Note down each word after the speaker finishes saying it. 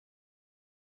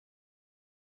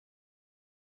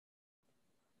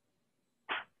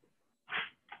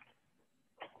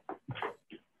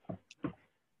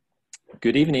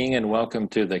Good evening and welcome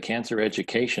to the Cancer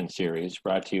Education Series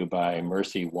brought to you by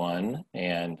MercyOne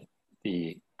and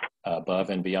the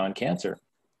Above and Beyond Cancer.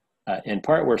 In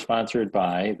part, we're sponsored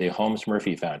by the Holmes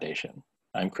Murphy Foundation.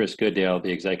 I'm Chris Goodale,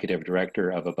 the Executive Director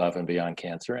of Above and Beyond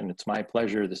Cancer, and it's my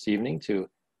pleasure this evening to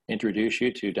introduce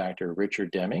you to Dr.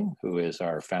 Richard Deming, who is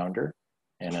our founder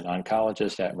and an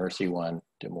oncologist at MercyOne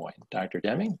Des Moines. Dr.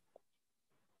 Deming?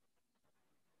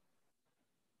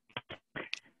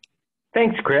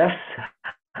 Thanks, Chris.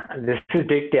 This is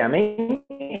Dick Deming,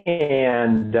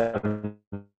 and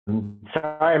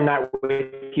sorry I'm not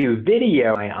with you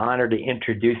video. I'm honored to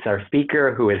introduce our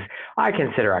speaker, who is, I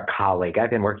consider, a colleague. I've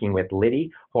been working with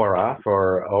Liddy Hora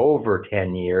for over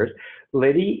 10 years.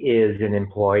 Liddy is an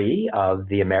employee of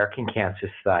the American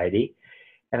Cancer Society,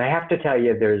 and I have to tell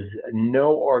you, there's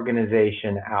no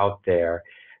organization out there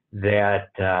that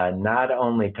not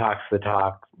only talks the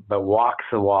talk, but walks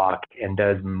the walk and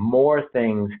does more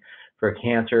things for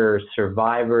cancer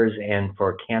survivors and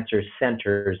for cancer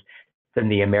centers than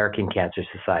the American Cancer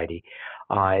Society.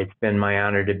 It's been my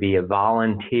honor to be a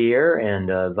volunteer and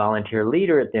a volunteer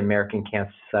leader at the American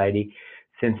Cancer Society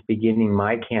since beginning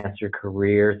my cancer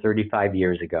career 35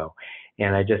 years ago.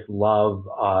 And I just love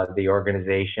the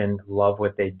organization, love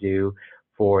what they do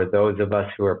for those of us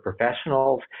who are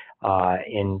professionals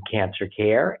in cancer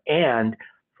care and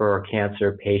for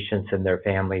cancer patients and their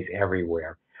families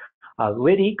everywhere.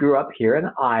 Liddy grew up here in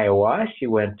Iowa. She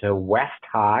went to West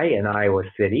High in Iowa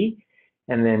City,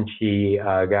 and then she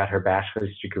got her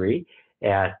bachelor's degree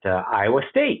at Iowa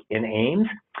State in Ames.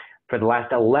 For the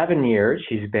last 11 years,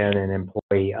 she's been an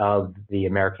employee of the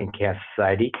American Cancer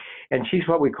Society, and she's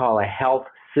what we call a health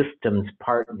systems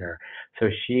partner. So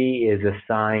she is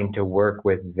assigned to work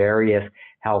with various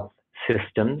health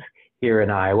systems here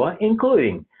in Iowa,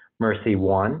 including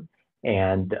MercyOne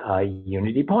and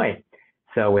Unity Point.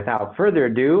 So without further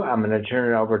ado, I'm going to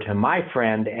turn it over to my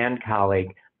friend and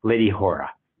colleague, Liddy Hora.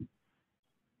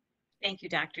 Thank you,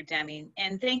 Dr. Deming.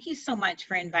 And thank you so much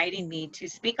for inviting me to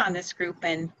speak on this group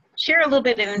and share a little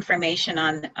bit of information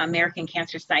on American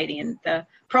Cancer Society and the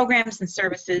programs and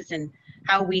services and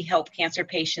how we help cancer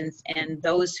patients and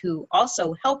those who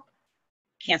also help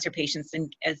cancer patients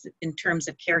in terms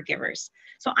of caregivers.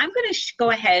 So I'm going to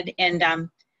go ahead and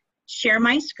share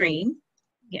my screen,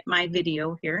 get my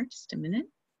video here, just a minute.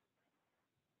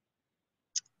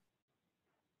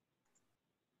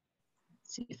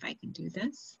 Let's see if I can do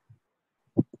this.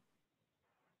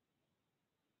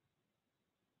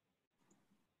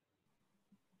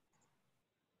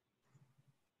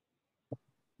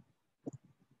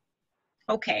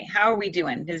 Okay, how are we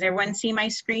doing? Does everyone see my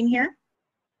screen here?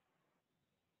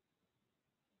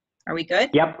 Are we good?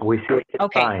 Yep, we see it.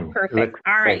 Okay, fine. perfect.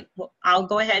 All right, well, I'll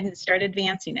go ahead and start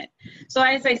advancing it. So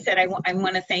as I said, I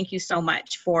want to thank you so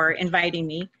much for inviting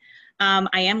me. I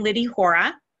am Liddy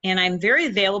Hora, and I'm very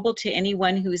available to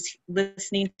anyone who's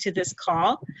listening to this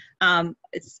call.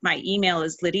 My email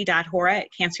is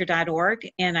liddy.hora@cancer.org,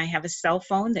 and I have a cell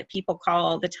phone that people call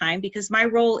all the time because my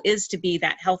role is to be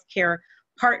that healthcare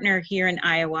partner here in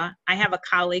Iowa. I have a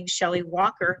colleague, Shelley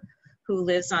Walker, who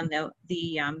lives on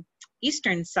the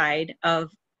eastern side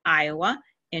of Iowa,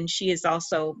 and she is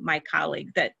also my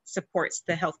colleague that supports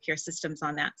the healthcare systems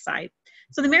on that side.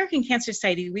 So the American Cancer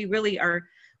Society, we really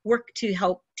work to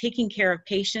help taking care of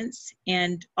patients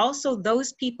and also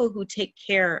those people who take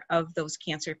care of those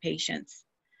cancer patients.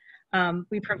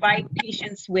 We provide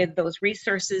patients with those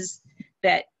resources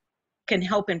that can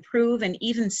help improve and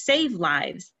even save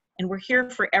lives. And we're here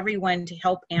for everyone to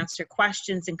help answer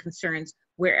questions and concerns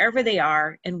wherever they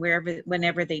are and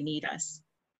whenever they need us.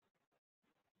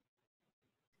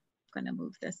 I'm going to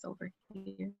move this over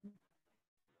here.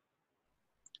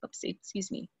 Oopsie,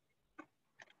 excuse me.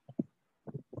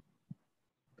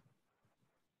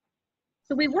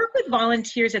 So we work with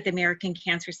volunteers at the American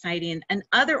Cancer Society and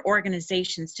other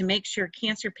organizations to make sure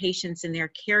cancer patients and their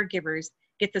caregivers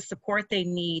get the support they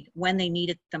need when they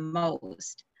need it the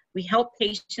most. We help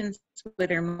patients with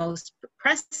their most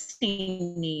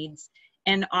pressing needs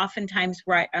and oftentimes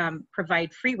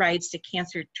provide free rides to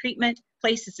cancer treatment,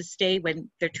 places to stay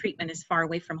when their treatment is far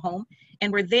away from home.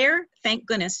 And we're there, thank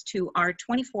goodness, to our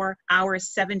 24-hour,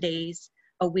 7 days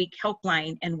a week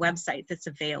helpline and website that's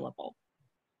available.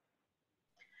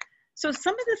 So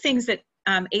some of the things that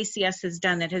ACS has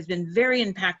done that has been very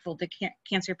impactful to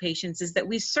cancer patients is that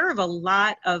we serve a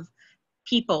lot of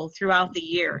people throughout the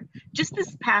year. Just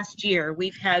this past year,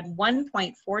 we've had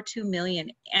 1.42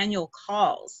 million annual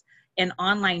calls and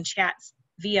online chats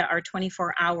via our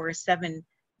 24-hour, 7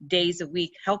 days a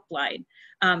week helpline.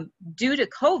 Due to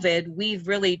COVID, we've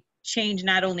really changed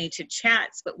not only to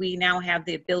chats, but we now have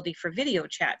the ability for video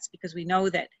chats because we know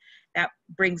that that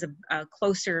brings a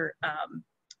closer,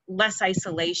 less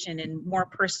isolation and more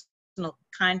personal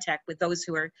contact with those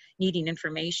who are needing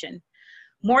information.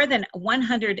 More than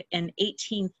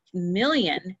 118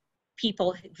 million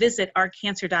people visit our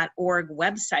cancer.org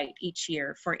website each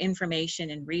year for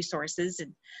information and resources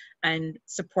and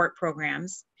support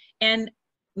programs. And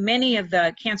many of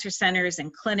the cancer centers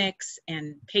and clinics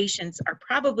and patients are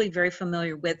probably very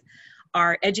familiar with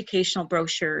our educational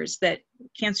brochures that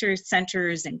cancer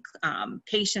centers and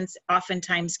patients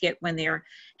oftentimes get when they're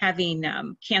having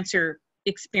cancer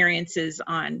experiences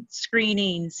on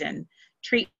screenings and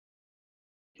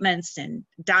treatments and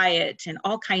diet and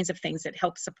all kinds of things that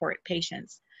help support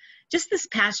patients. Just this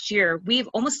past year,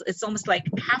 it's almost like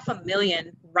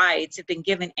 500,000 rides have been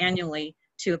given annually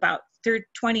to about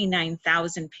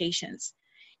 29,000 patients.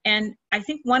 And I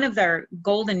think one of the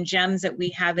golden gems that we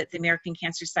have at the American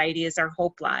Cancer Society is our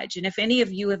Hope Lodge. And if any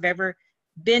of you have ever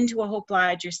been to a Hope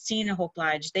Lodge or seen a Hope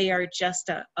Lodge, they are just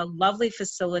a lovely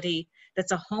facility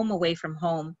that's a home away from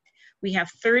home. We have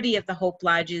 30 of the Hope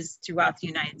Lodges throughout the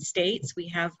United States. We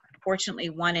have, fortunately,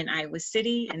 one in Iowa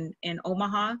City and in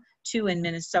Omaha, 2 in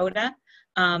Minnesota.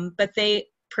 But they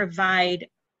provide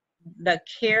the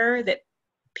care that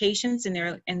patients and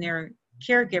their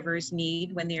caregivers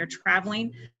need when they are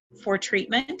traveling for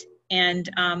treatment, and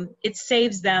it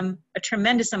saves them a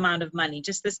tremendous amount of money.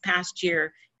 Just this past year,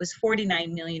 it was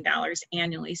 $49 million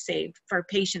annually saved for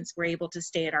patients who were able to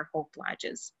stay at our Hope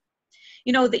Lodges.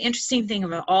 You know, the interesting thing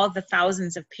about all the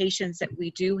thousands of patients that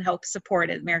we do help support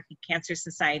at American Cancer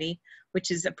Society, which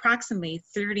is approximately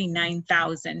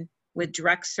 39,000 with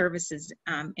direct services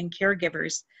and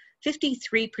caregivers,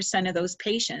 53% of those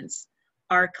patients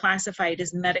are classified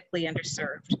as medically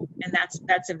underserved. And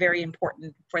that's a very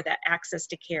important for that access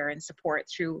to care and support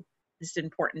through this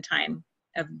important time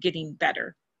of getting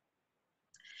better.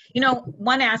 You know,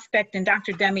 one aspect, and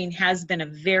Dr. Deming has been a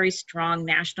very strong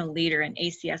national leader in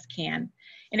ACS CAN.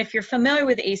 And if you're familiar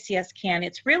with ACS CAN,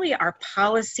 it's really our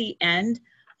policy end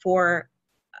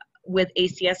with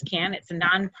ACS CAN. It's a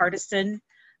nonpartisan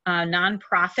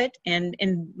nonprofit, and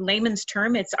in layman's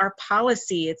term, it's our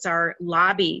policy, it's our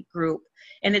lobby group,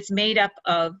 and it's made up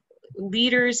of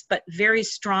leaders but very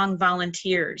strong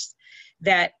volunteers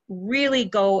that really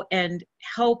go and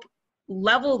help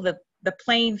level the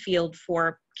playing field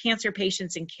for cancer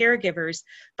patients and caregivers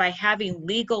by having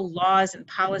legal laws and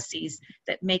policies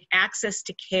that make access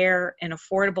to care and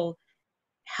affordable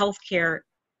health care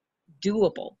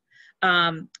doable.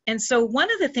 And so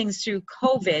one of the things through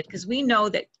COVID, because we know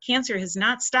that cancer has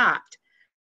not stopped,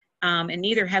 and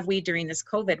neither have we during this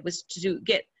COVID, was to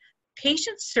get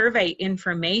patient survey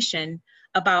information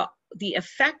about the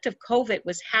effect of COVID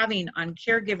was having on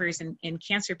caregivers and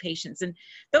cancer patients. And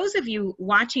those of you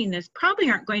watching this probably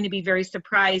aren't going to be very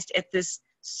surprised at this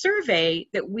survey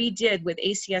that we did with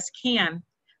ACS CAN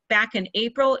back in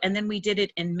April, and then we did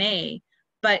it in May.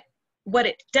 But what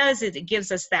it does is it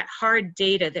gives us that hard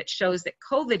data that shows that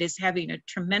COVID is having a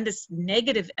tremendous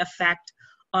negative effect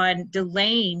on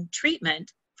delaying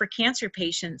treatment for cancer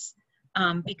patients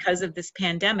because of this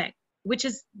pandemic, which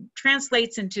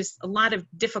translates into a lot of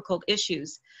difficult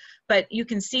issues. But you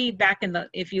can see back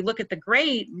if you look at the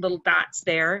gray little dots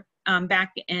there,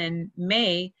 back in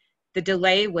May, the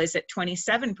delay was at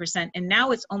 27%, and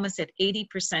now it's almost at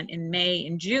 80% in May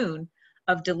and June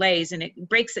of delays, and it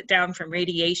breaks it down from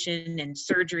radiation and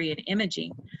surgery and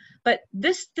imaging. But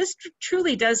this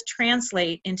truly does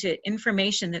translate into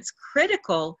information that's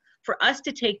critical for us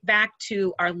to take back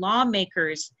to our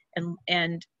lawmakers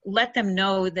and let them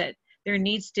know that there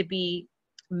needs to be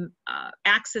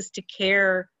access to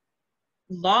care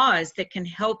laws that can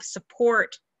help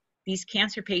support these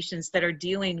cancer patients that are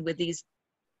dealing with these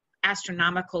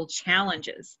astronomical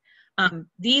challenges.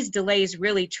 These delays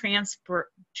really translate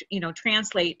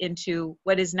into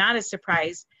what is not a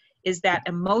surprise, is that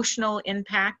emotional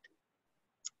impact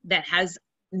that has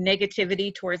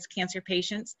negativity towards cancer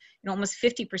patients. And almost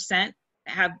 50%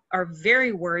 are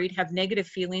very worried, have negative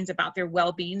feelings about their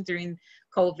well-being during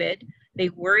COVID. They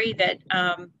worry that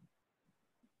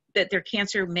that their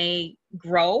cancer may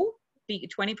grow.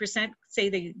 20% say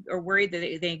they are worried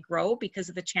that they grow because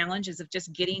of the challenges of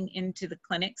just getting into the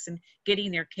clinics and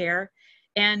getting their care.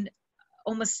 And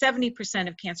almost 70%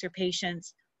 of cancer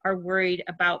patients are worried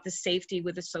about the safety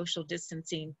with the social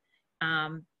distancing.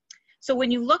 So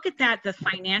when you look at that, the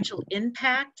financial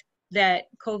impact that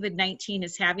COVID-19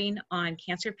 is having on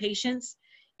cancer patients,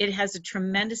 it has a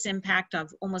tremendous impact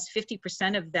of almost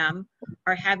 50% of them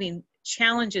are having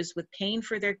challenges with paying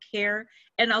for their care.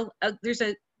 And there's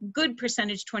a good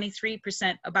percentage,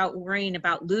 23%, about worrying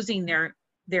about losing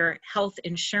their health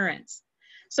insurance.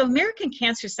 So American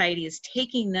Cancer Society is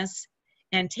taking this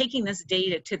and taking this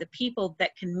data to the people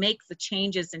that can make the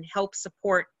changes and help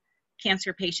support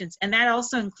cancer patients. And that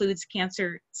also includes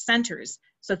cancer centers,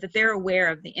 so that they're aware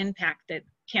of the impact that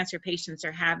cancer patients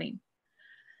are having.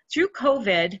 Through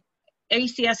COVID,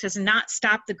 ACS has not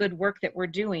stopped the good work that we're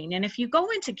doing. And if you go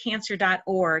into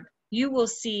cancer.org, you will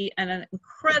see an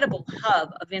incredible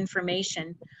hub of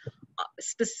information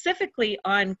specifically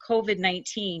on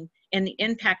COVID-19 and the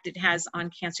impact it has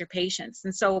on cancer patients.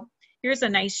 And so here's a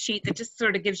nice sheet that just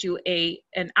sort of gives you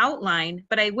an outline,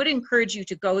 but I would encourage you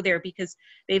to go there because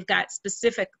they've got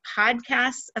specific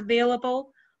podcasts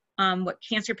available, what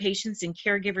cancer patients and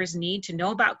caregivers need to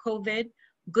know about COVID,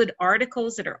 good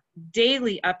articles that are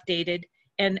daily updated,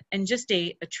 and just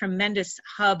a tremendous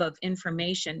hub of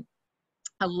information.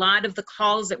 A lot of the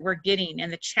calls that we're getting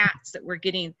and the chats that we're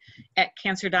getting at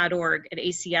cancer.org at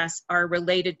ACS are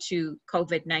related to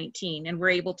COVID-19, and we're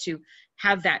able to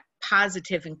have that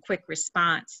positive and quick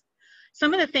response.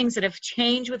 Some of the things that have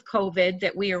changed with COVID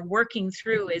that we are working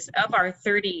through is, of our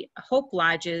 30 Hope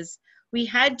Lodges, we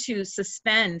had to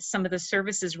suspend some of the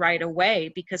services right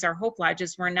away because our Hope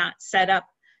Lodges were not set up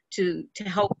to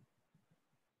help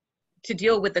to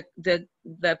deal with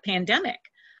the pandemic.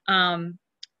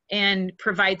 And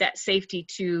provide that safety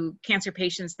to cancer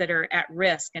patients that are at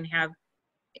risk and have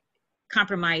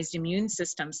compromised immune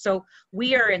systems. So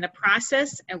we are in the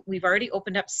process, and we've already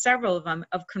opened up several of them,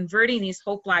 of converting these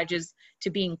Hope Lodges to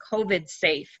being COVID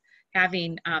safe,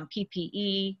 having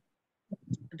PPE,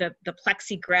 the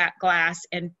plexiglass,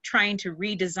 and trying to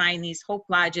redesign these Hope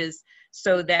Lodges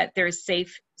so that there's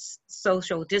safe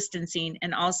social distancing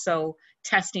and also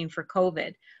testing for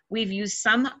COVID. We've used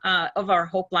some of our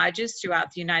Hope Lodges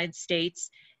throughout the United States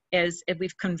as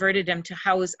we've converted them to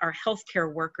house our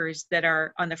healthcare workers that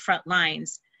are on the front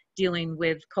lines dealing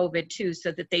with COVID too,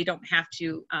 so that they don't have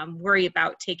to worry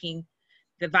about taking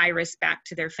the virus back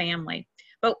to their family.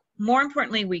 But more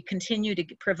importantly, we continue to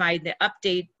provide the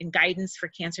update and guidance for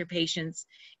cancer patients.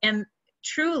 And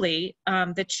truly,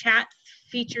 the chat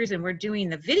features, and we're doing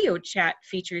the video chat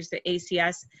features that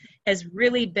ACS has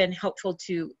really been helpful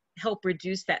to help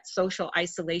reduce that social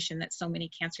isolation that so many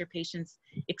cancer patients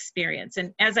experience.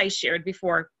 And as I shared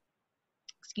before,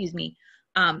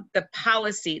 the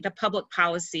public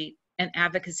policy and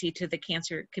advocacy to the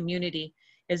cancer community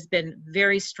has been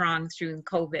very strong through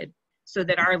COVID, so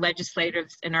that our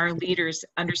legislators and our leaders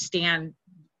understand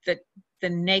the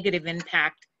negative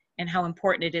impact and how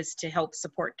important it is to help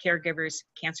support caregivers,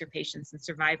 cancer patients, and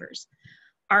survivors.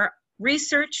 Our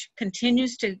research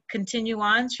continues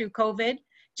on through COVID.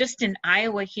 Just in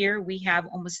Iowa here, we have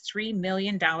almost $3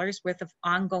 million worth of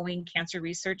ongoing cancer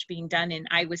research being done in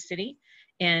Iowa City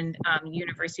and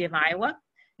University of Iowa.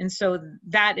 And so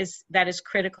that is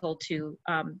critical to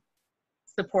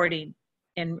supporting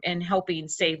and helping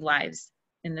save lives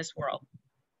in this world.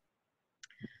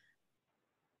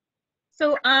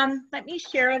 So let me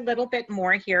share a little bit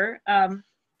more here. I'm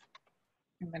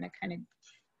going to kind of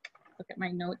look at my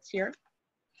notes here.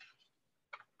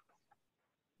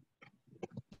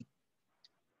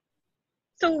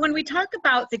 So when we talk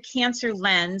about the cancer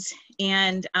lens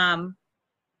and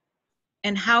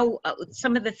how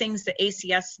some of the things that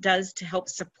ACS does to help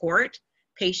support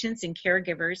patients and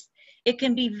caregivers, it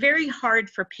can be very hard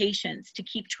for patients to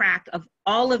keep track of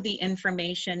all of the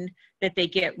information that they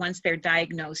get once they're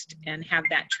diagnosed and have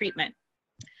that treatment.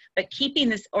 But keeping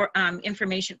this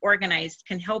information organized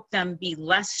can help them be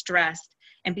less stressed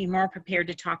and be more prepared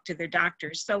to talk to their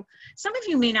doctors. So some of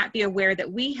you may not be aware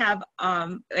that we have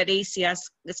at ACS,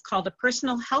 it's called a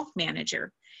personal health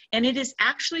manager. And it is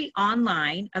actually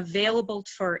online, available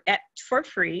for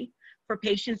free for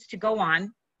patients to go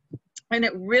on. And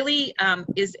it really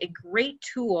is a great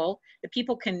tool that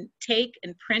people can take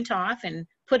and print off and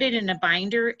put it in a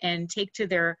binder and take to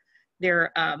their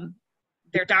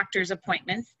doctor's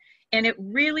appointments. And it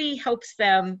really helps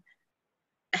them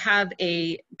have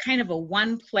a kind of a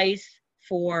one place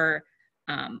for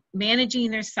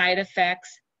managing their side effects,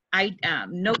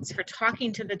 notes for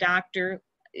talking to the doctor.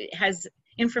 It has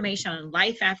information on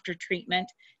life after treatment,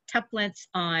 templates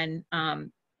on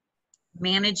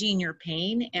managing your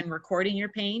pain and recording your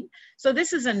pain. So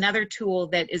this is another tool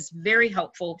that is very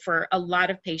helpful for a lot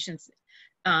of patients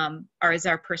as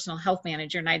our personal health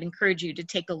manager, and I'd encourage you to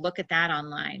take a look at that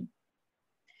online.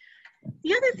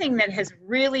 The other thing that has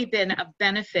really been a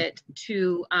benefit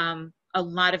to a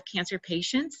lot of cancer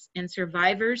patients and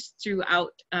survivors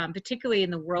throughout, particularly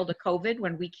in the world of COVID,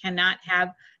 when we cannot have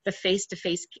the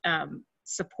face-to-face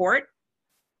support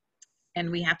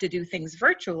and we have to do things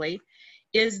virtually,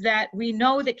 is that we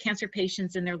know that cancer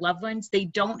patients and their loved ones, they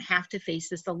don't have to face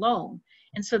this alone.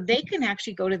 And so they can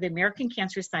actually go to the American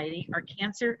Cancer Society, our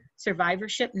Cancer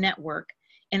Survivorship Network,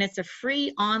 and it's a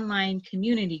free online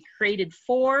community created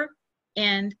for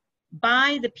and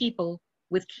by the people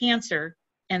with cancer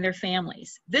and their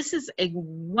families. This is a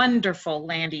wonderful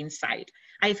landing site.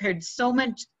 I've heard so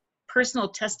much personal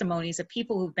testimonies of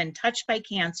people who've been touched by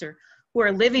cancer who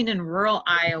are living in rural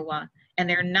Iowa, and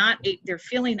they're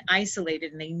feeling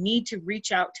isolated, and they need to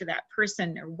reach out to that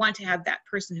person or want to have that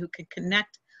person who can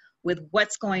connect with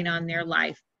what's going on in their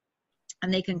life.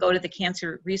 And they can go to the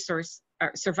Cancer Resource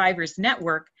Survivors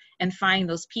Network and find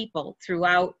those people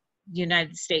throughout the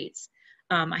United States.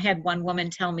 I had one woman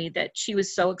tell me that she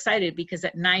was so excited because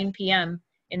at 9 p.m.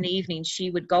 in the evening, she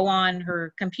would go on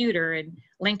her computer and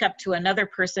link up to another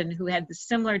person who had the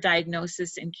similar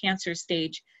diagnosis in cancer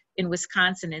stage in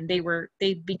Wisconsin, and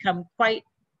they've become quite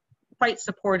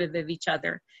supportive of each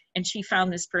other. And she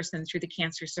found this person through the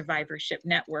Cancer Survivorship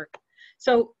Network.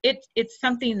 So it's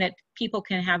something that people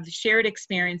can have shared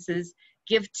experiences,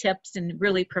 give tips, and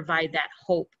really provide that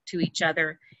hope to each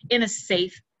other in a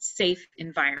safe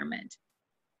environment.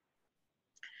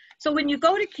 So when you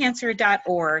go to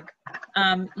cancer.org,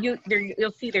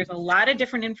 you'll see there's a lot of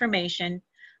different information,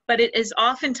 but it is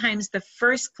oftentimes the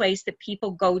first place that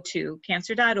people go to,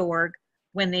 cancer.org,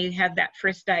 when they have that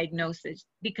first diagnosis,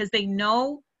 because they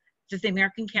know that the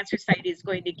American Cancer Society is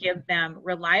going to give them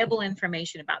reliable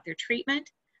information about their treatment,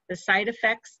 the side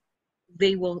effects.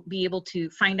 They will be able to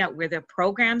find out where there are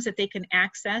programs that they can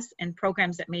access and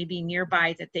programs that may be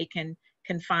nearby that they can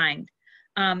find.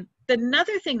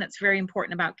 Another thing that's very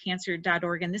important about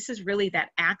cancer.org, and this is really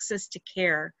that access to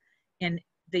care and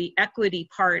the equity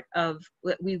part of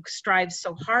what we strive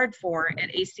so hard for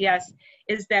at ACS,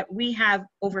 is that we have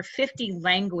over 50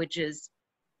 languages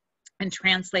and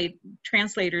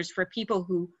translators for people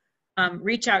who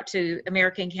reach out to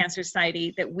American Cancer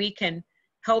Society, that we can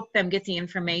help them get the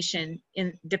information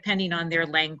depending on their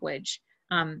language.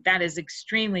 That is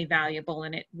extremely valuable,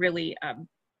 and it really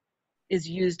is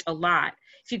used a lot.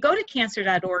 If you go to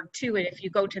cancer.org too, and if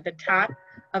you go to the top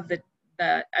of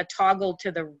a toggle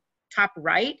to the top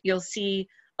right, you'll see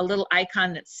a little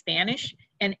icon that's Spanish,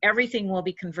 and everything will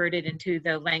be converted into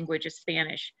the language of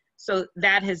Spanish. So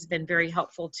that has been very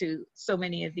helpful to so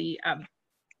many of the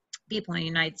people in the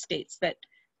United States that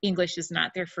English is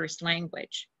not their first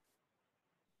language.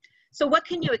 So what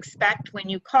can you expect when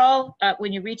you call,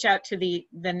 when you reach out to the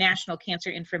National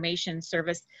Cancer Information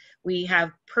Service? We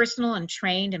have personal and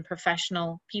trained and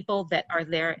professional people that are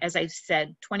there, as I've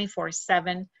said,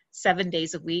 24/7, 7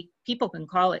 days a week. People can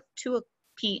call at 2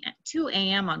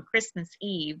 a.m. on Christmas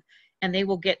Eve, and they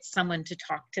will get someone to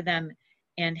talk to them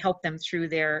and help them through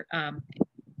their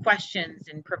questions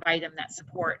and provide them that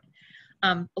support.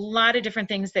 A lot of different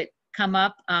things that come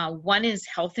up. One is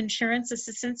health insurance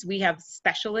assistance. We have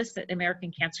specialists at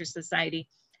American Cancer Society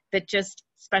that just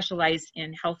specialize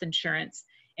in health insurance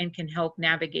and can help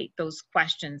navigate those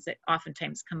questions that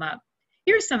oftentimes come up.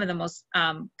 Here's some of the most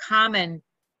common,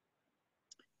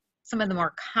 some of the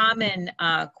more common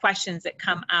questions that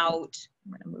come out.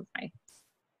 I'm going to move my,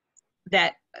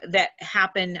 that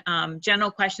happen.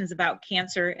 General questions about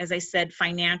cancer, as I said,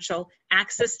 financial.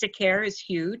 Access to care is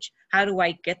huge. How do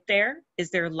I get there?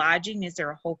 Is there lodging? Is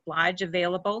there a Hope Lodge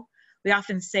available? We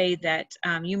often say that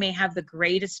you may have the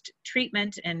greatest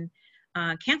treatment and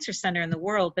cancer center in the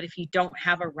world, but if you don't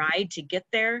have a ride to get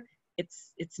there,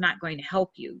 it's not going to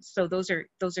help you. So those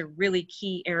are really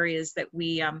key areas that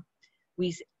we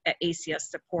at ACS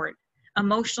support.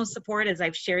 Emotional support, as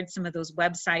I've shared some of those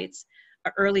websites,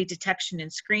 early detection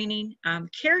and screening.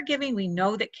 Caregiving, we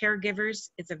know that caregivers,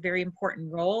 it's a very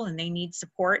important role and they need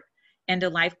support.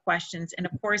 End-of-life questions. And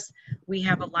of course, we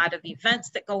have a lot of events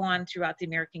that go on throughout the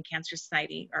American Cancer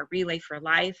Society, our Relay for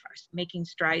Life, our Making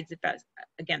Strides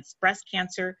Against Breast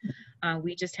Cancer.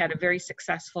 We just had a very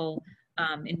successful,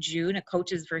 in June, a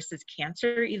Coaches versus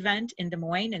Cancer event in Des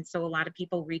Moines. And so a lot of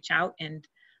people reach out and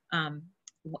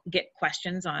get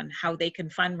questions on how they can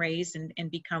fundraise and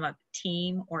become a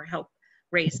team or help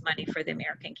raise money for the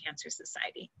American Cancer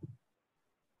Society.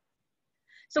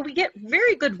 So we get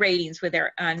very good ratings with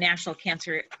our National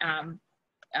Cancer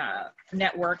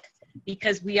Network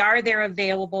because we are there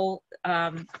available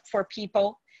for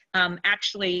people.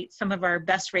 Actually, some of our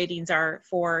best ratings are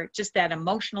for just that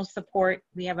emotional support.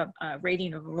 We have a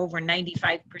rating of over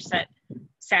 95%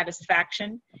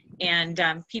 satisfaction, and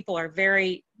people are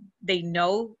they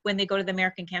know when they go to the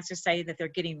American Cancer Society that they're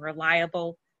getting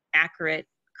reliable, accurate,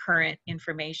 current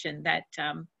information that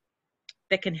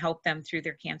that can help them through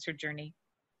their cancer journey.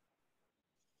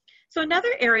 So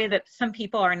another area that some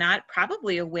people are not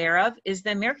probably aware of is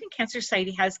the American Cancer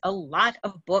Society has a lot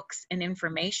of books and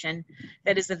information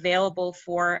that is available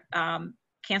for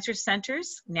cancer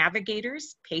centers,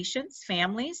 navigators, patients,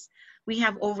 families. We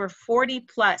have over 40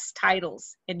 plus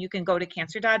titles, and you can go to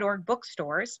cancer.org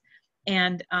bookstores,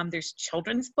 and there's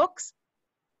children's books,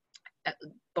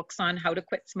 books on how to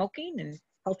quit smoking and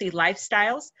healthy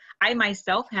lifestyles. I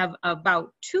myself have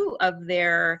about 2 of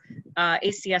their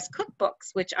ACS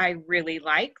cookbooks, which I really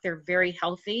like. They're very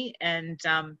healthy and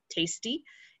tasty.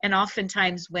 And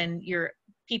oftentimes when your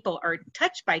people are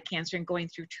touched by cancer and going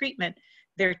through treatment,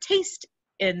 their taste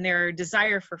and their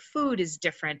desire for food is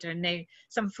different, and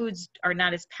some foods are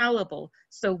not as palatable.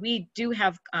 So we do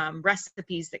have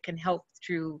recipes that can help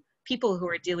through people who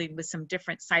are dealing with some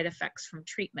different side effects from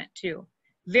treatment too.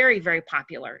 Very, very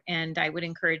popular, and I would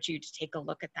encourage you to take a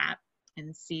look at that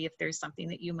and see if there's something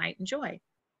that you might enjoy.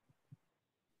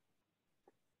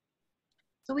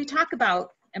 So we talk about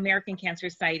American Cancer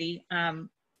Society.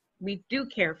 We do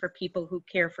care for people who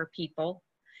care for people.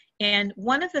 And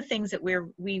one of the things that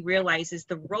we realize is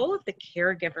the role of the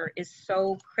caregiver is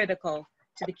so critical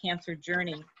to the cancer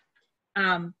journey.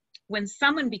 When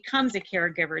someone becomes a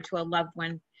caregiver to a loved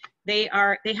one, they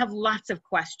have lots of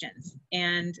questions,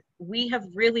 and we have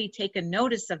really taken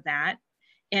notice of that,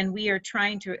 and we are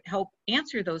trying to help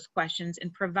answer those questions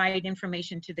and provide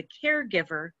information to the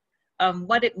caregiver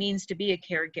what it means to be a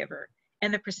caregiver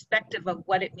and the perspective of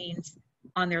what it means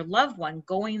on their loved one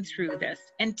going through this,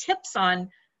 and tips on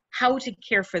how to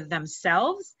care for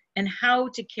themselves and how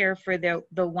to care for the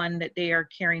one that they are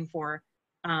caring for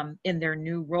in their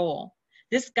new role.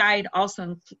 This guide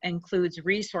also includes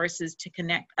resources to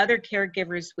connect other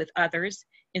caregivers with others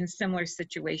in similar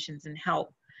situations and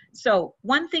help. So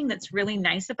one thing that's really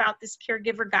nice about this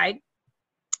caregiver guide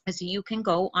is you can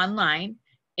go online,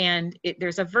 and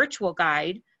there's a virtual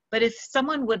guide, but if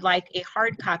someone would like a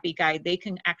hard copy guide, they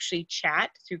can actually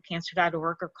chat through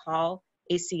cancer.org or call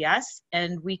ACS,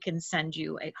 and we can send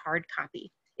you a hard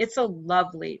copy. It's a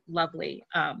lovely, lovely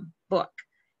book.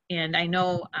 And I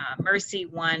know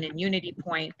MercyOne and Unity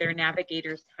Point, their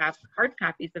navigators have hard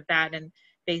copies of that, and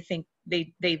they think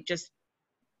they've just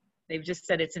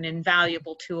said it's an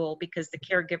invaluable tool because the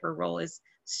caregiver role is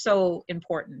so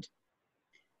important.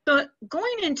 So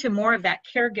going into more of that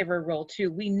caregiver role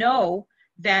too, we know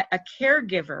that a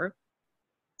caregiver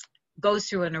goes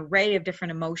through an array of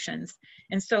different emotions.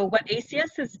 And so what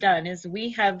ACS has done is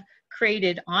we have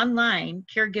created online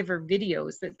caregiver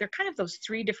videos that they're kind of those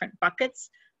 3 different buckets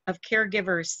of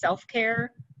caregiver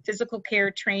self-care, physical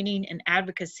care training, and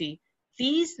advocacy.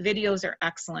 These videos are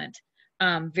excellent.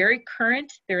 Very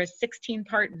current. They're a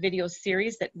 16-part video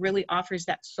series that really offers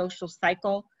that psychosocial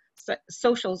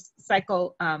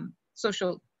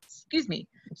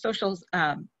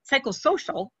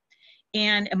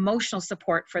and emotional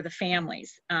support for the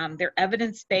families. They're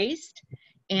evidence-based,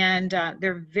 and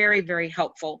they're very, very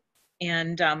helpful.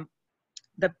 And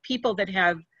the people that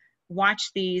have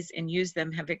watched these and used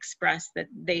them have expressed that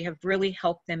they have really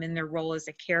helped them in their role as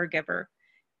a caregiver.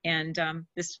 And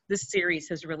this series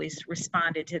has really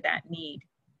responded to that need.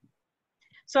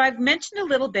 So I've mentioned a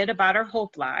little bit about our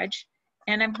Hope Lodge,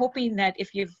 and I'm hoping that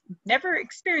if you've never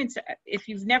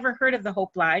heard of the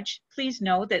Hope Lodge, please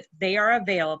know that they are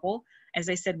available. As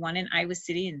I said, one in Iowa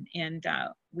City, and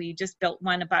we just built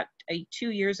one about 2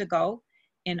 years ago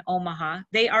in Omaha.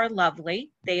 They are lovely.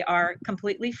 They are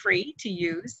completely free to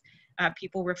use.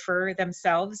 People refer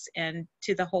themselves and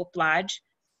to the Hope Lodge,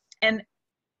 and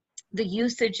the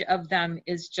usage of them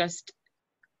is just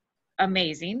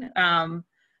amazing.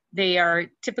 They are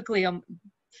typically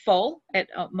full at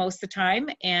most of the time,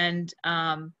 and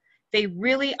they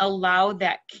really allow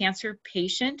that cancer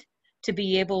patient to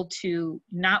be able to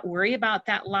not worry about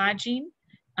that lodging,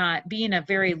 be in a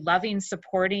very loving,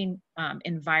 supporting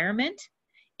environment,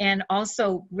 and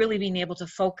also really being able to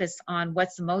focus on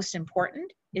what's most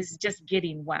important is just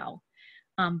getting well.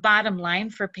 Bottom line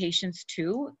for patients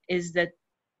too is that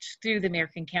through the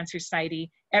American Cancer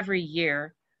Society every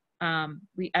year,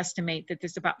 we estimate that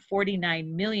there's about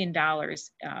 $49 million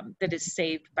that is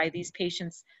saved by these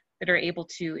patients that are able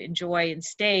to enjoy and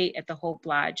stay at the Hope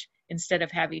Lodge instead of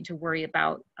having to worry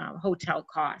about hotel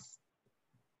costs.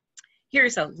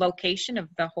 Here's a location of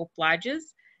the Hope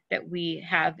Lodges that we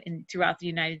have throughout the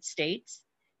United States.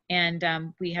 And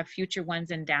we have future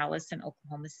ones in Dallas and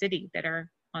Oklahoma City that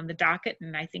are on the docket,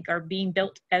 and I think are being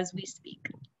built as we speak.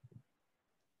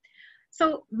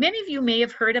 So many of you may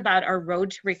have heard about our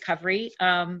Road to Recovery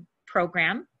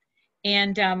program,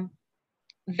 and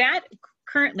that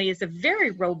currently is a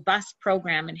very robust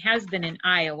program and has been in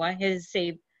Iowa. It has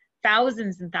saved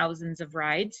thousands and thousands of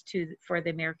rides for the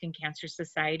American Cancer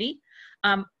Society.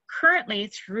 Currently,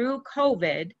 through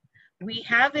COVID, we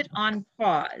have it on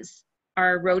pause,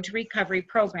 our Road to Recovery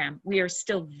program. We are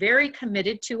still very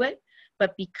committed to it,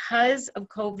 but because of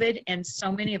COVID and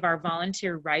so many of our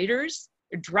volunteer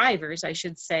drivers, I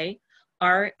should say,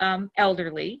 are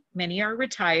elderly, many are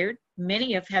retired,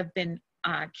 many have been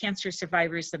cancer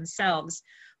survivors themselves,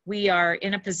 we are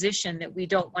in a position that we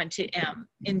don't want to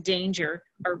endanger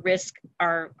or risk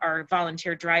our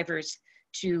volunteer drivers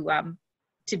to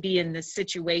be in the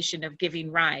situation of giving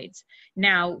rides.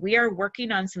 Now, we are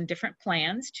working on some different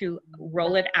plans to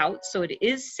roll it out so it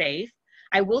is safe.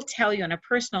 I will tell you on a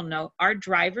personal note, our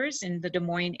drivers in the Des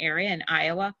Moines area in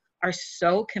Iowa are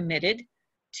so committed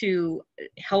to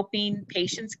helping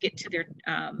patients get to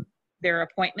their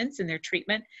appointments and their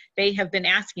treatment. They have been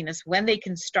asking us when they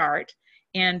can start,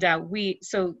 and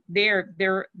so they're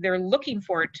looking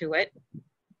forward to it,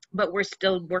 but we're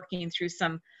still working through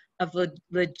some of the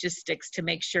logistics to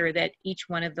make sure that each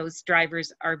one of those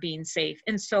drivers are being safe,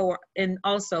 and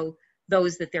also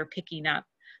those that they're picking up.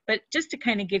 But just to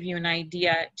kind of give you an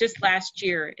idea, just last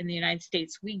year in the United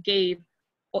States, we gave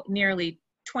nearly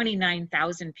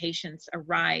 29,000 patients a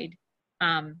ride,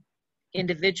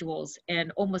 individuals,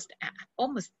 and almost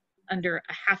under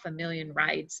 500,000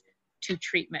 rides to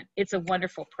treatment. It's a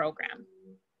wonderful program.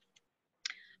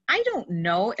 I don't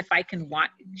know if I can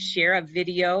share a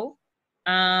video.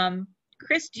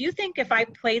 Chris, do you think if I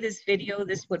play this video,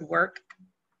 this would work?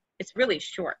 It's really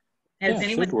short. Yeah, it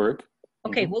should work.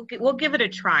 Okay, we'll give it a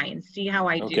try and see how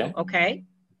I do, okay? Okay.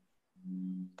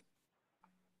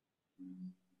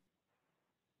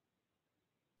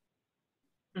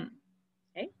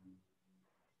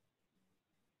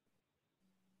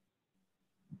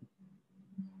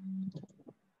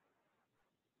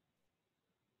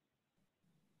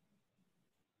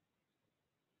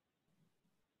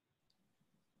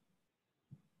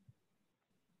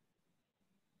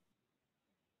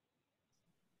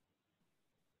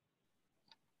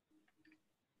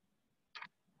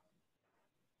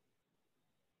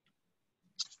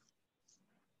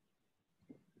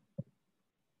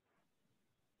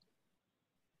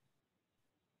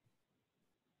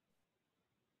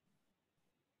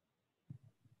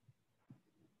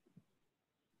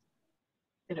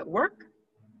 Did it work?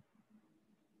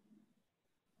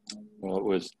 Well, it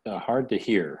was hard to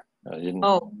hear. I didn't.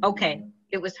 Oh, okay.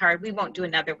 It was hard. We won't do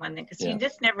another one then, because you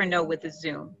just never know with the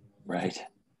Zoom. Right.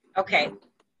 Okay.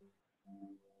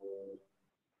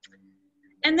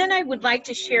 And then I would like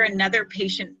to share another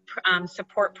patient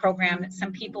support program that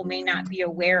some people may not be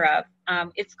aware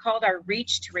of. It's called our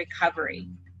Reach to Recovery.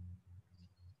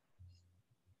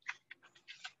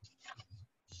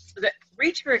 The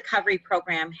Reach to Recovery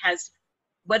program has,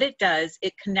 what it does,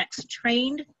 it connects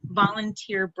trained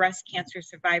volunteer breast cancer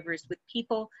survivors with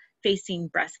people facing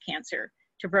breast cancer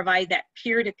to provide that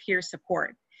peer-to-peer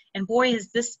support. And boy,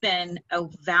 has this been a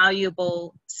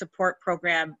valuable support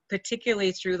program,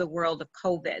 particularly through the world of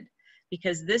COVID,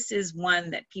 because this is one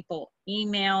that people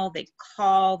email, they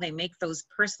call, they make those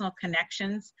personal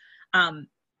connections. And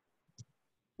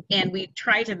we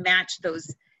try to match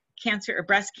those cancer or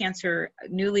breast cancer,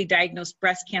 newly diagnosed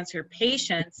breast cancer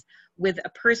patients with a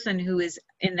person who is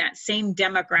in that same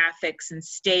demographics and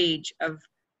stage of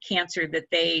cancer that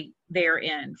they're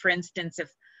in. For instance, if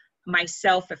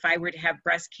I were to have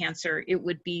breast cancer, it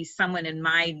would be someone in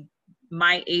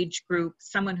my age group,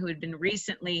 someone who had been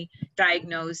recently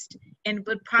diagnosed and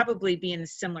would probably be in a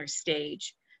similar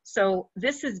stage. So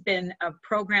this has been a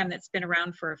program that's been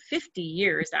around for 50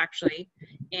 years actually,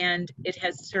 and it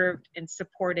has served and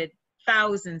supported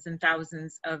thousands and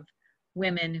thousands of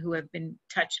women who have been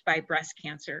touched by breast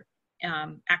cancer,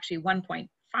 actually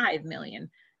 1.5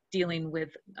 million, dealing with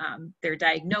their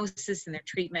diagnosis and their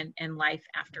treatment and life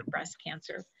after breast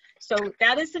cancer. So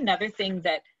that is another thing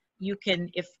that you can,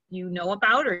 if you know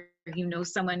about or you know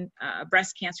someone, a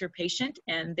breast cancer patient,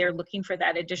 and they're looking for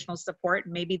that additional support,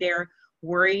 maybe they're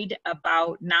worried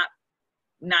about not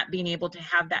being able to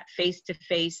have that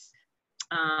face-to-face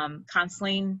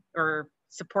counseling or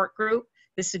support group,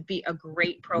 this would be a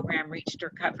great program, Reach to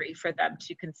Recovery, for them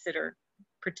to consider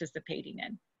participating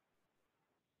in.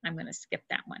 I'm going to skip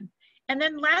that one. And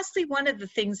then lastly, one of the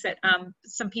things that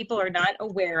some people are not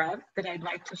aware of that I'd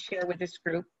like to share with this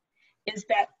group is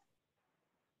that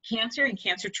cancer and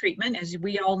cancer treatment, as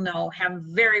we all know, have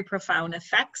very profound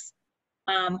effects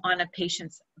on a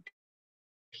patient's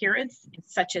appearance,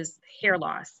 such as hair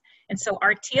loss. And so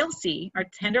our TLC, our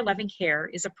Tender Loving Care,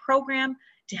 is a program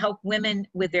to help women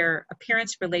with their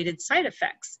appearance-related side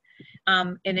effects.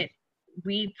 And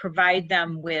we provide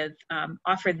them with,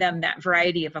 offer them that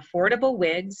variety of affordable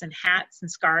wigs and hats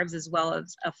and scarves, as well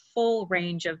as a full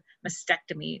range of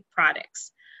mastectomy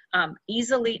products.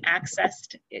 Easily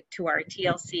accessed to our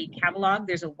TLC catalog.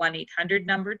 There's a 1-800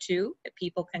 number too that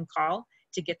people can call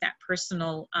to get that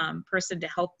personal person to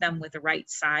help them with the right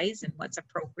size and what's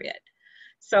appropriate.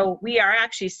 So we are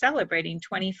actually celebrating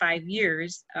 25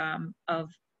 years of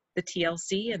the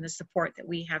TLC and the support that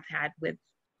we have had with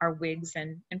our wigs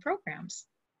and programs.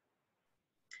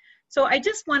 So I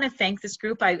just want to thank this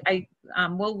group. I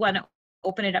will want to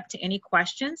open it up to any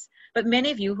questions, but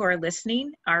many of you who are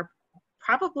listening are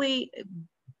probably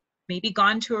maybe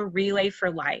gone to a Relay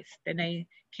for Life, been a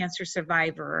cancer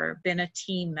survivor, or been a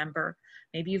team member.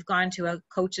 Maybe you've gone to a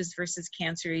Coaches versus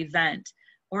Cancer event,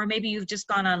 or maybe you've just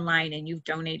gone online and you've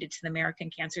donated to the American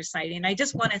Cancer Society. And I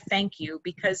just want to thank you,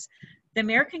 because the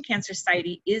American Cancer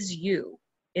Society is you.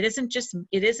 It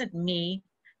isn't me,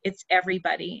 it's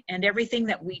everybody. And everything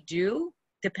that we do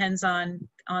depends on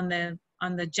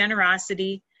the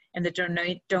generosity and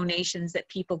the donations that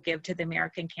people give to the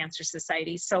American Cancer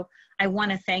Society. So I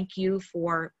want to thank you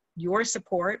for your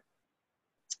support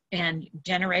and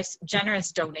generous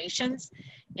donations,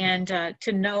 and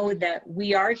to know that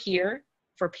we are here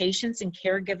for patients and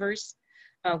caregivers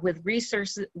with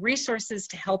resources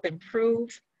to help improve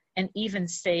and even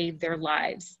save their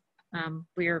lives.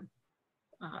 We're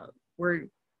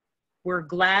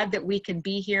glad that we can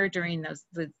be here during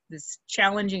this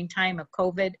challenging time of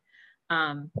COVID.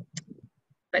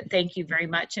 But thank you very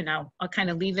much, and I'll kind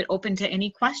of leave it open to any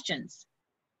questions.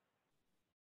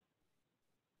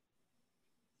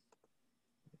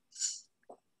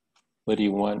 Liddy,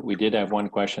 we did have one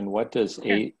question. What does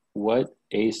what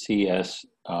ACS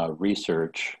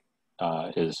research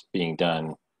is being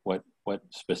done? What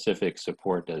specific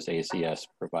support does ACS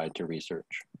provide to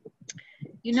research?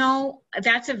 You know,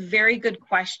 that's a very good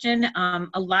question.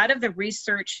 A lot of the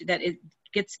research that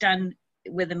gets done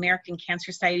with American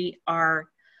Cancer Society are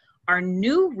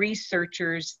new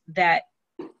researchers that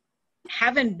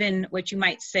haven't been, what you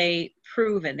might say,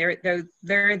 proven.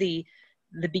 They're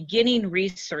the beginning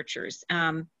researchers.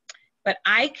 But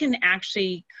I can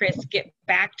actually, Chris, get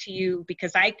back to you,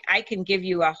 because I can give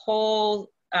you a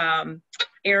whole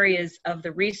areas of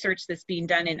the research that's being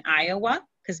done in Iowa,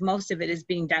 because most of it is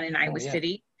being done in Iowa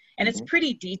City, and it's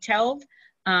pretty detailed.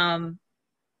 But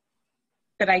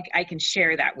I can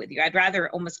share that with you. I'd rather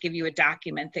almost give you a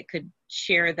document that could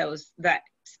share that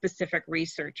specific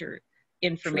researcher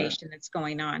information that's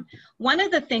going on. One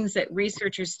of the things that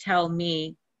researchers tell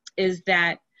me is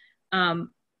that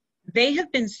they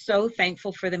have been so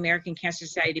thankful for the American Cancer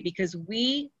Society, because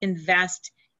we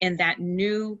invest in that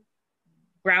new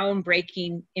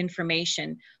groundbreaking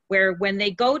information, where when they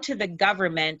go to the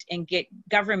government and get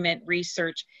government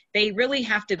research, they really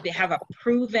have to have a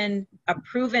proven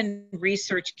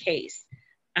research case.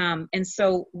 And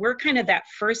so we're kind of that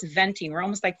first venting. We're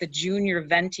almost like the junior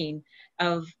venting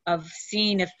of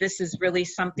seeing if this is really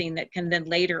something that can then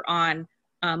later on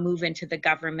move into the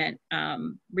government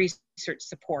research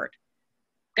support.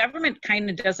 Government kind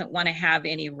of doesn't want to have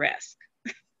any risk.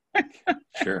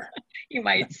 Sure. You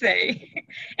might say.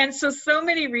 And so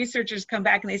many researchers come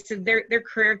back and they said their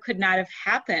career could not have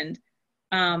happened,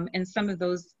 and some of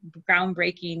those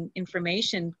groundbreaking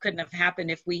information couldn't have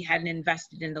happened if we hadn't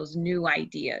invested in those new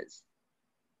ideas.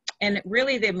 And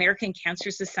really, the American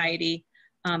Cancer Society,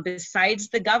 besides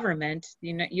the government,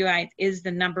 is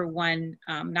the #1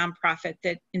 nonprofit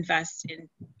that invests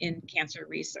in cancer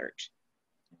research.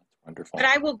 Wonderful. But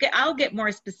I'll get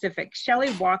more specific.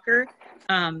 Shelley Walker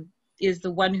is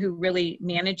the one who really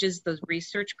manages those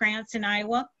research grants in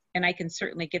Iowa, and I can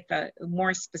certainly get the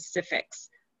more specifics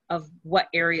of what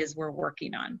areas we're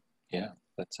working on. Yeah,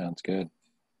 that sounds good.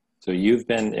 So you've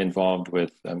been involved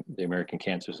with the American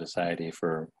Cancer Society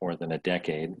for more than a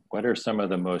decade. What are some of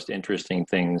the most interesting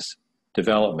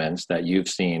developments that you've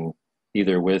seen,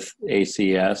 either with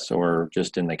ACS or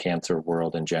just in the cancer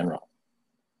world in general?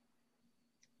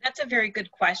 That's a very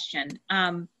good question.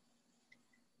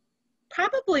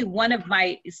 Probably one of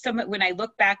when I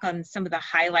look back on some of the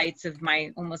highlights of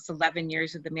my almost 11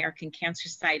 years with the American Cancer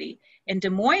Society, and Des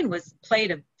Moines played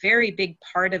a very big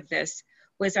part of this,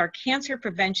 was our Cancer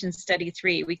Prevention Study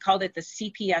 3. We called it the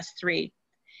CPS 3.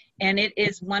 And it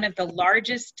is one of the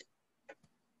largest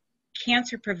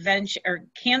cancer prevention or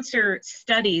cancer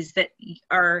studies that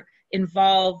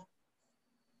involve,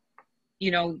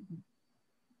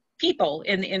 people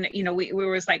we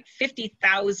was like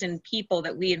 50,000 people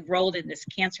that we enrolled in this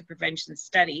cancer prevention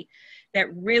study that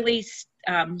really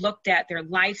looked at their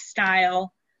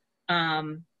lifestyle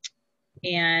and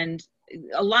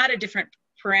a lot of different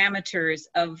parameters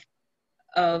of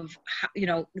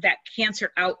that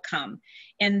cancer outcome.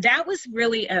 And that was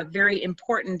really a very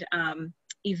important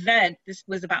event. This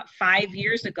was about 5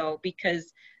 years ago,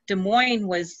 because Des Moines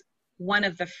was one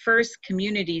of the first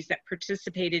communities that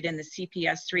participated in the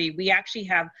CPS3. We actually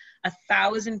have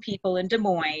 1,000 people in Des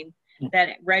Moines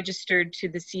that registered to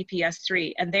the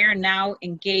CPS3, and they are now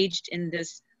engaged in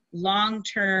this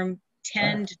long-term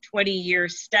 10 to 20-year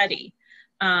study.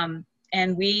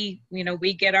 And we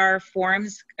get our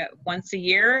forms once a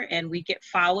year, and we get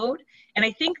followed. And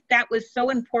I think that was so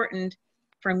important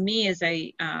for me as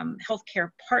a healthcare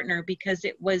partner, because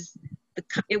it was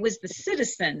the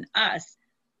citizen, us,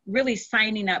 really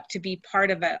signing up to be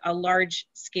part of a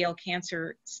large-scale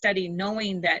cancer study,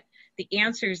 knowing that the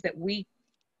answers that we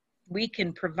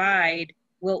can provide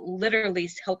will literally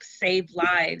help save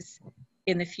lives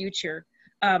in the future.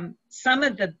 Some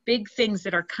of the big things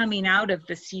that are coming out of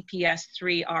the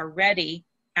CPS3 already,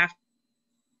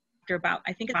 after about,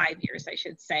 I think, 5 years, I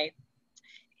should say,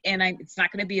 and it's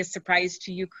not going to be a surprise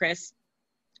to you, Chris,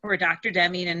 or Dr.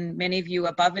 Deming, and many of you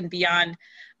above and beyond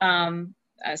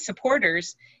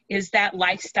supporters, is that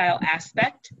lifestyle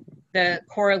aspect, the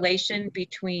correlation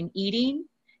between eating,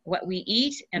 what we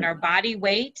eat, and our body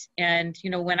weight. And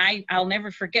when I'll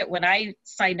never forget when I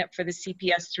signed up for the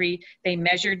CPS3, they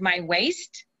measured my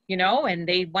waist, and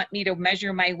they want me to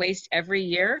measure my waist every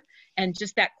year. And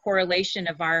just that correlation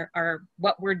of our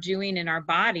what we're doing in our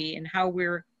body, and how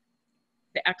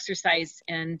the exercise,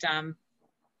 and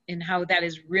how that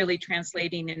is really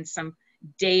translating in some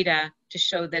data to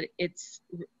show that it's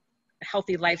a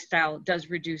healthy lifestyle does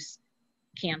reduce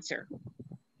cancer.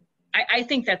 I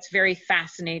think that's very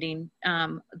fascinating.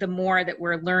 The more that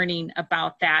we're learning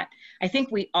about that, I think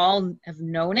we all have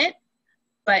known it,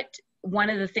 but one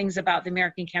of the things about the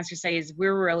American Cancer Society is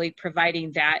we're really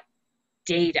providing that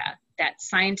data, that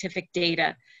scientific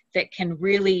data that can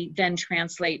really then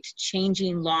translate to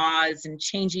changing laws and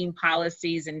changing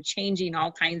policies and changing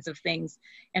all kinds of things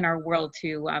in our world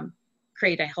to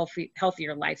create a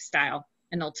healthier lifestyle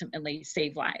and ultimately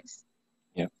save lives.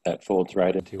 Yeah, that folds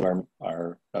right into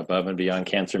our Above and Beyond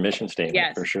Cancer mission statement.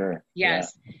 Yes. For sure.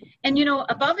 Yes. Yeah. And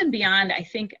Above and Beyond, I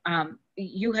think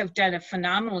you have done a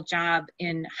phenomenal job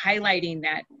in highlighting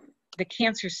that the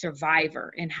cancer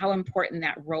survivor and how important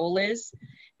that role is.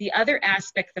 The other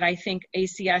aspect that I think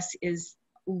ACS is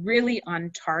really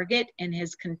on target and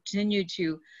has continued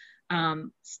to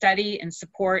study and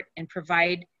support and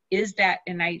provide is that,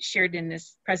 and I shared in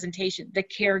this presentation, the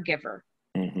caregiver.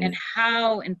 Mm-hmm. And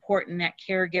how important that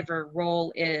caregiver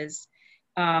role is.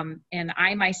 And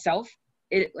I myself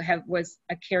was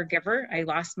a caregiver. I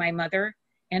lost my mother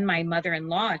and my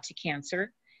mother-in-law to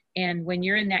cancer. And when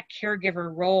you're in that caregiver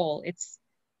role,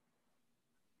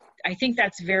 I think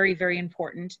that's very, very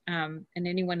important. And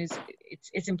anyone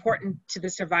it's important to the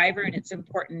survivor, and it's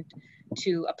important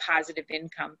to a positive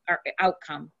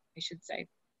outcome, I should say.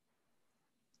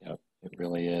 Yep, it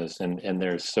really is. And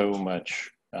there's so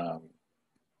much,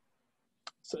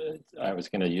 so I was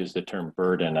going to use the term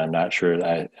burden. I'm not sure.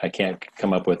 I can't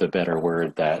come up with a better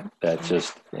word that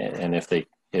just, and if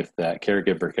that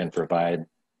caregiver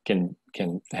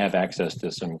can have access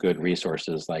to some good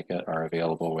resources like are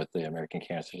available with the American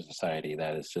Cancer Society,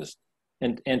 that is just,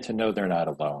 and to know they're not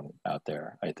alone out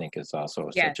there, I think is also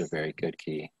Yes. such a very good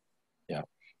key. Yeah.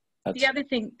 The other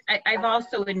thing I've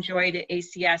also enjoyed at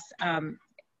ACS,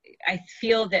 I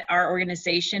feel that our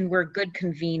organization, we're good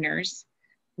conveners.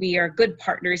 We are good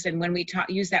partners, and when we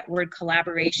use that word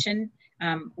collaboration,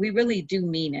 we really do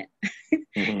mean it.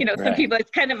 Mm-hmm, some people,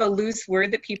 it's kind of a loose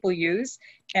word that people use,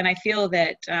 and I feel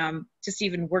that just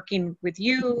even working with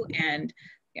you and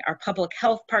our public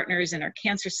health partners and our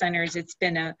cancer centers, it's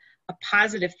been a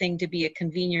positive thing to be a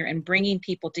convener and bringing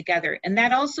people together. And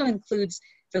that also includes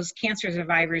those cancer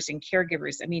survivors and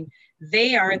caregivers. I mean,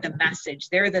 they are the message.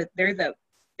 They're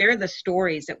the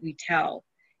stories that we tell.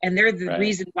 And they're the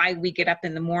reason why we get up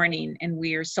in the morning and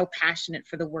we are so passionate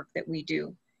for the work that we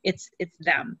do. It's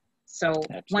them. So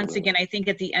Absolutely. Once again, I think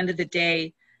at the end of the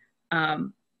day,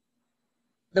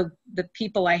 the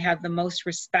people I have the most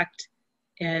respect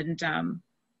and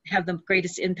have the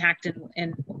greatest impact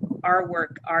in our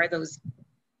work are those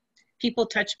people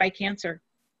touched by cancer.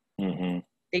 Mm-hmm.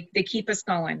 They keep us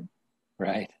going.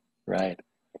 Right.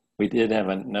 We did have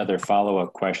another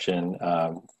follow-up question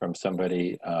from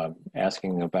somebody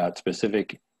asking about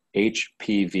specific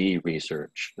HPV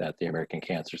research that the American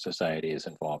Cancer Society is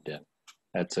involved in.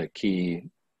 That's a key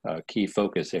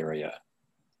focus area.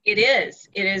 It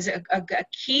is a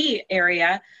key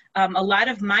area. A lot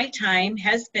of my time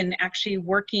has been actually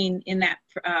working in that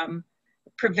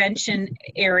prevention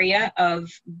area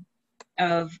of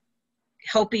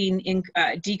helping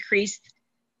decrease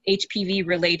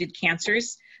HPV-related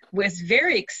cancers with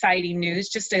very exciting news.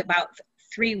 Just about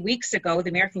 3 weeks ago, the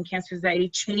American Cancer Society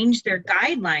changed their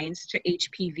guidelines to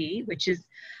HPV, which is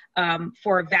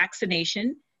for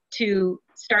vaccination, to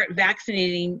start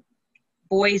vaccinating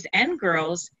boys and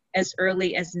girls as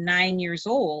early as 9 years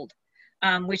old,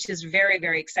 which is very,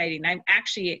 very exciting.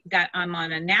 I'm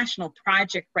on a national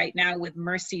project right now with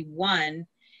MercyOne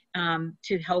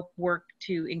to help work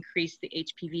to increase the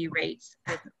HPV rates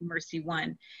with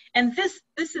MercyOne. And this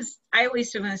is, I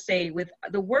always want to say, with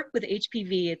the work with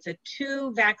HPV, it's a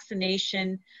 2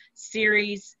 vaccination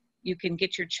series. You can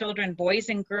get your children, boys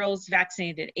and girls,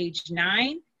 vaccinated at age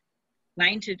 9.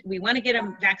 We want to get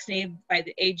them vaccinated by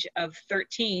the age of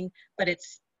 13, but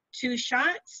it's 2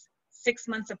 shots, 6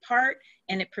 months apart,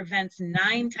 and it prevents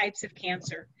 9 types of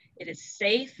cancer. It is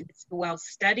safe, it's well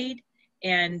studied,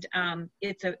 and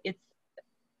it's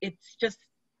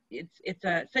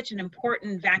such an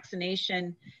important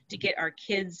vaccination to get our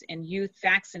kids and youth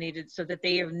vaccinated so that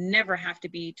they never have to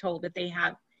be told that they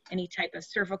have any type of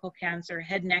cervical cancer,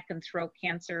 head, neck, and throat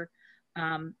cancer,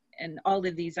 and all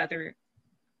of these other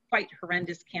quite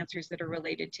horrendous cancers that are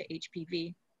related to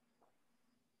HPV.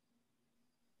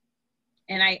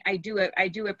 And I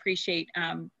do appreciate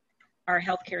our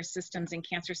healthcare systems and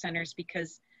cancer centers,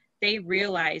 because they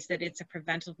realize that it's a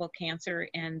preventable cancer,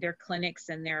 and their clinics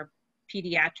and their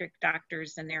pediatric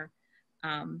doctors and their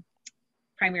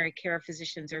primary care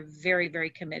physicians are very,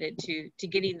 very committed to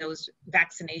getting those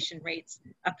vaccination rates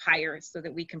up higher so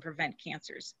that we can prevent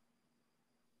cancers.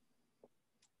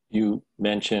 You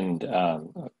mentioned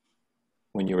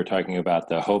when you were talking about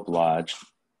the Hope Lodge,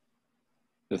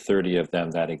 the 30 of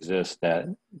them that exist, that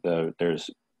they're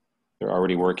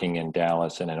already working in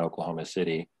Dallas and in Oklahoma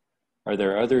City. Are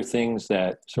there other things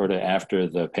that sort of after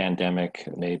the pandemic,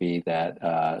 maybe that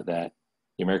that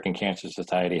the American Cancer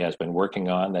Society has been working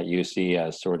on that you see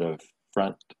as sort of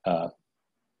front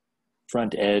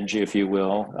edge, if you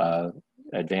will,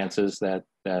 advances that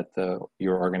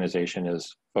your organization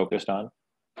is focused on?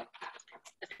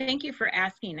 Thank you for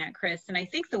asking that, Chris. And I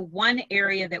think the one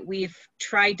area that we've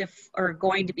tried to, or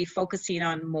going to be focusing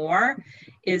on more,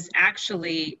 is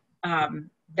actually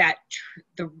the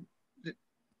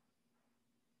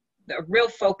real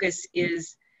focus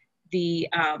is the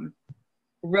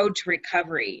road to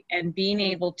recovery, and being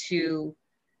able to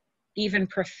even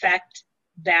perfect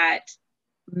that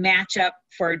match up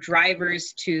for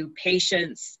drivers to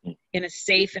patients in a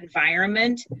safe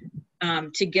environment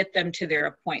to get them to their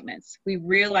appointments. We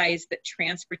realize that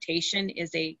transportation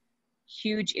is a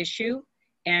huge issue,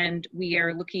 and we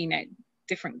are looking at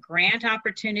different grant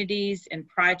opportunities and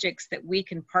projects that we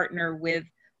can partner with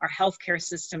our healthcare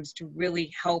systems to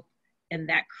really help in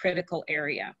that critical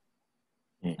area.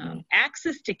 Mm-hmm.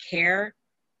 Access to care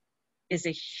is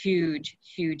a huge,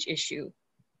 huge issue.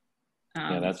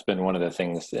 Yeah, that's been one of the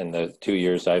things in the 2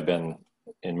 years I've been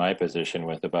in my position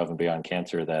with Above and Beyond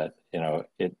Cancer, that,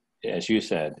 it, as you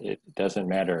said, it doesn't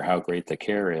matter how great the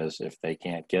care is if they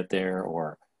can't get there,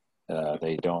 or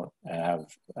they don't have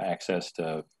access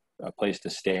to a place to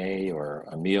stay or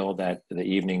a meal that the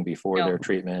evening before their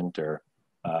treatment, or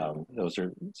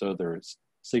there's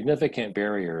significant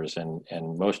barriers,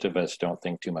 and most of us don't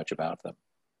think too much about them,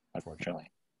 unfortunately.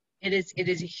 It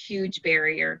is a huge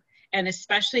barrier. And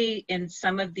especially in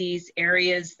some of these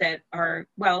areas that are,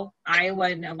 well, Iowa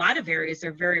and a lot of areas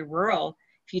are very rural.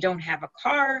 If you don't have a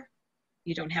car,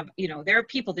 you don't have, there are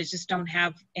people that just don't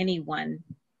have anyone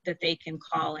that they can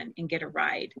call and get a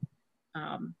ride.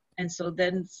 And so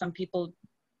then some people,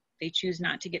 they choose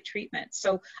not to get treatment.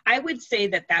 So I would say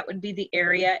that would be the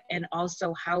area, and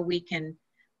also how we can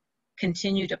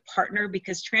continue to partner,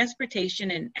 because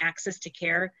transportation and access to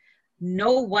care,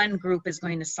 no one group is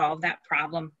going to solve that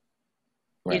problem.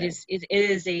 Right.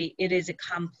 It is a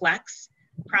complex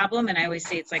problem, and I always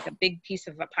say it's like a big piece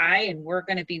of a pie, and we're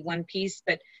going to be one piece,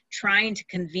 but trying to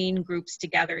convene groups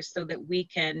together so that we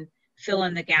can fill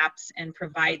in the gaps and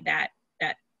provide that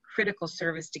critical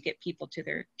service to get people to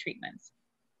their treatments.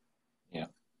 Yeah.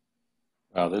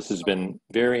 Well, this has been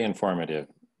very informative,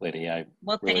 Liddy. I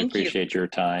really appreciate your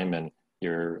time, and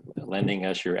you're lending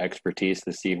us your expertise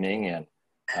this evening. And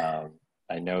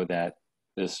I know that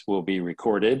this will be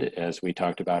recorded, as we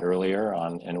talked about earlier,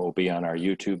 and it will be on our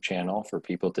YouTube channel for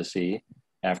people to see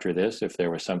after this. If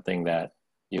there was something that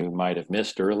you might have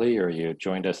missed early, or you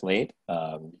joined us late,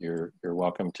 you're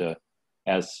welcome to,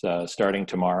 as starting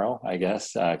tomorrow, I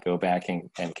guess, go back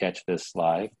and catch this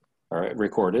live or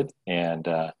recorded, and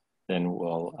then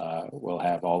we'll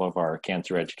have all of our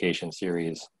cancer education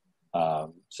series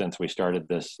since we started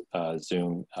this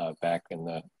Zoom back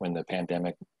when the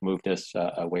pandemic moved us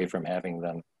away from having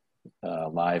them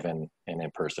live and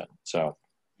in person. So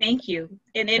thank you.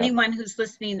 And anyone who's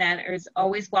listening that is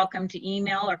always welcome to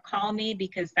email or call me,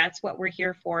 because that's what we're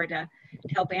here for, to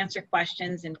help answer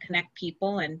questions and connect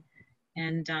people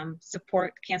and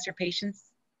support cancer patients,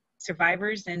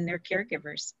 survivors, and their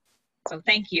caregivers. So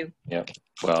thank you. Yep.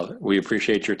 Well, we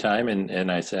appreciate your time. And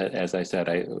as I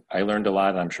said, I learned a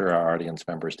lot. I'm sure our audience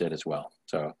members did as well.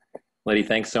 So Liddy,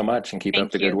 thanks so much, and keep up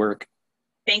the good work.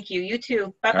 Thank you. You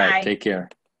too. Bye-bye. All right, take care.